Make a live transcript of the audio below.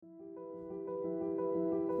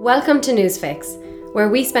Welcome to Newsfix, where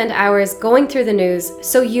we spend hours going through the news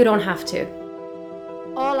so you don't have to.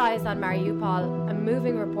 All eyes on Mariupol, a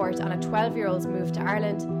moving report on a 12-year-old's move to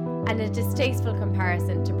Ireland, and a distasteful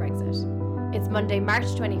comparison to Brexit. It's Monday, March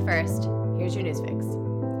 21st. Here's your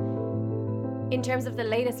Newsfix. In terms of the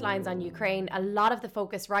latest lines on Ukraine, a lot of the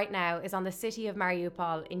focus right now is on the city of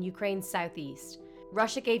Mariupol in Ukraine's southeast.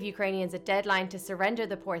 Russia gave Ukrainians a deadline to surrender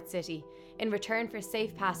the port city in return for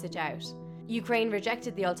safe passage out. Ukraine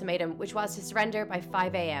rejected the ultimatum, which was to surrender by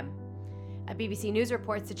 5 a.m. A BBC News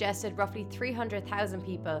report suggested roughly 300,000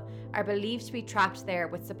 people are believed to be trapped there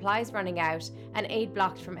with supplies running out and aid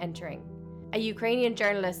blocked from entering. A Ukrainian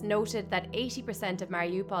journalist noted that 80% of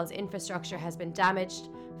Mariupol's infrastructure has been damaged,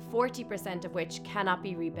 40% of which cannot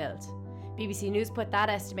be rebuilt. BBC News put that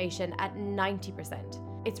estimation at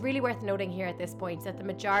 90%. It's really worth noting here at this point that the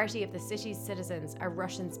majority of the city's citizens are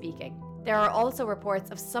Russian-speaking. There are also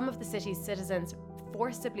reports of some of the city's citizens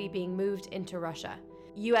forcibly being moved into Russia.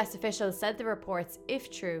 US officials said the reports,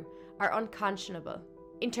 if true, are unconscionable.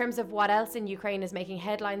 In terms of what else in Ukraine is making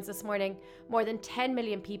headlines this morning, more than 10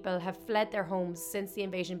 million people have fled their homes since the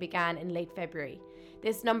invasion began in late February.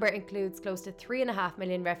 This number includes close to 3.5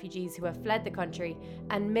 million refugees who have fled the country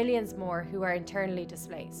and millions more who are internally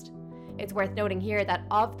displaced. It's worth noting here that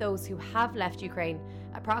of those who have left Ukraine,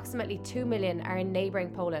 approximately 2 million are in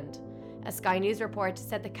neighbouring Poland. A Sky News report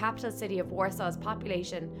said the capital city of Warsaw's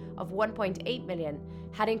population of 1.8 million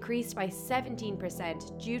had increased by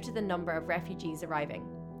 17% due to the number of refugees arriving.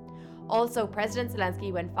 Also, President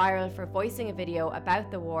Zelensky went viral for voicing a video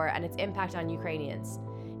about the war and its impact on Ukrainians.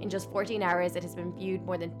 In just 14 hours, it has been viewed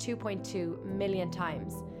more than 2.2 million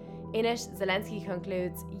times. In it, Zelensky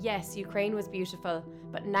concludes, yes, Ukraine was beautiful,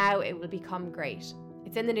 but now it will become great.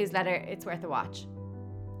 It's in the newsletter, it's worth a watch.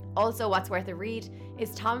 Also, what's worth a read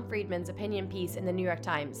is Tom Friedman's opinion piece in the New York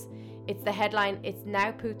Times. It's the headline, "It's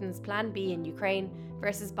now Putin's Plan B in Ukraine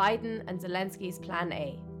versus Biden and Zelensky's Plan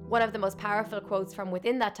A." One of the most powerful quotes from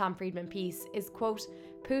within that Tom Friedman piece is, quote,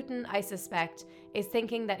 "Putin, I suspect, is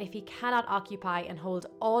thinking that if he cannot occupy and hold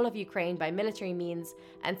all of Ukraine by military means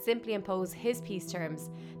and simply impose his peace terms,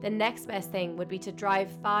 the next best thing would be to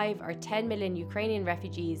drive 5 or 10 million Ukrainian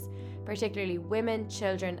refugees, particularly women,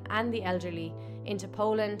 children and the elderly, into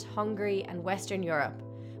Poland, Hungary and Western Europe,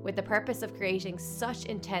 with the purpose of creating such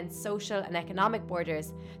intense social and economic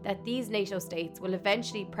borders that these NATO states will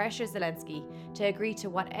eventually pressure Zelensky to agree to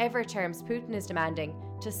whatever terms Putin is demanding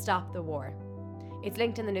to stop the war." It's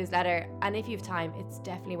linked in the newsletter, and if you have time, it's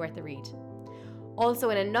definitely worth a read. Also,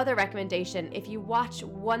 in another recommendation, if you watch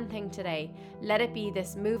one thing today, let it be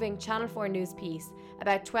this moving Channel 4 news piece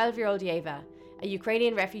about 12-year-old Yeva, a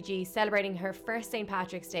Ukrainian refugee celebrating her first St.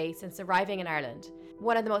 Patrick's Day since arriving in Ireland.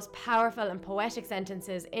 One of the most powerful and poetic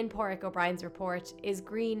sentences in Pádraig O'Brien's report is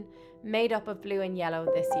green, made up of blue and yellow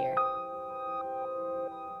this year.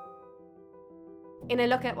 In a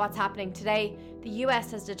look at what's happening today, the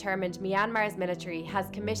US has determined Myanmar's military has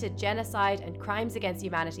committed genocide and crimes against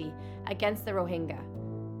humanity against the Rohingya.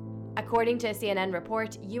 According to a CNN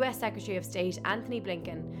report, US Secretary of State Anthony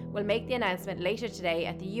Blinken will make the announcement later today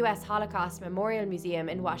at the US Holocaust Memorial Museum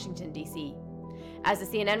in Washington, D.C. As the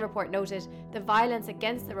CNN report noted, the violence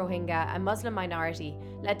against the Rohingya, a Muslim minority,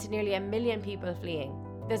 led to nearly 1 million people fleeing.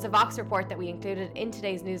 There's a Vox report that we included in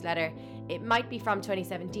today's newsletter. It might be from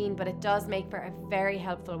 2017, but it does make for a very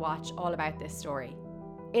helpful watch all about this story.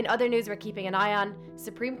 In other news we're keeping an eye on,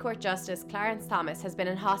 Supreme Court Justice Clarence Thomas has been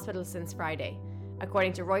in hospital since Friday.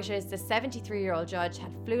 According to Reuters, the 73-year-old judge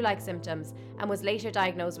had flu-like symptoms and was later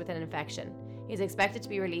diagnosed with an infection. He is expected to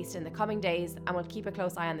be released in the coming days, and we'll keep a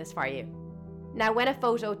close eye on this for you. Now, when a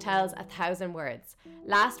photo tells 1,000 words.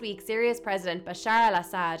 Last week, Syria's President Bashar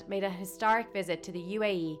al-Assad made a historic visit to the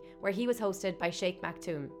UAE, where he was hosted by Sheikh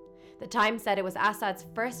Maktoum. The Times said it was Assad's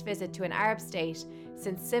first visit to an Arab state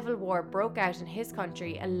since civil war broke out in his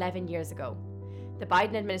country 11 years ago. The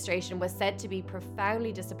Biden administration was said to be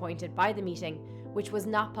profoundly disappointed by the meeting, which was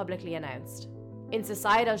not publicly announced. In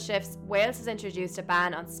societal shifts, Wales has introduced a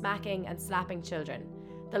ban on smacking and slapping children.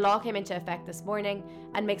 The law came into effect this morning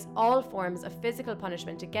and makes all forms of physical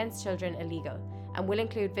punishment against children illegal and will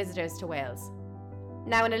include visitors to Wales.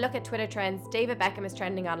 Now, in a look at Twitter trends, David Beckham is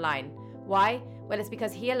trending online. Why? Well, it's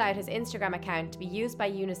because he allowed his Instagram account to be used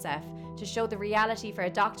by UNICEF to show the reality for a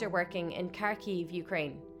doctor working in Kharkiv,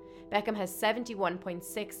 Ukraine. Beckham has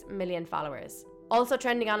 71.6 million followers. Also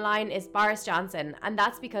trending online is Boris Johnson, and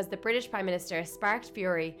that's because the British Prime Minister sparked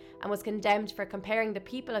fury and was condemned for comparing the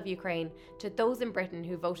people of Ukraine to those in Britain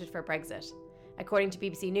who voted for Brexit. According to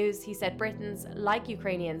BBC News, he said Britons, like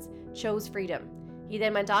Ukrainians, chose freedom. He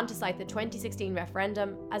then went on to cite the 2016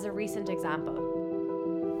 referendum as a recent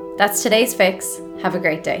example. That's today's fix. Have a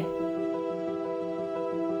great day.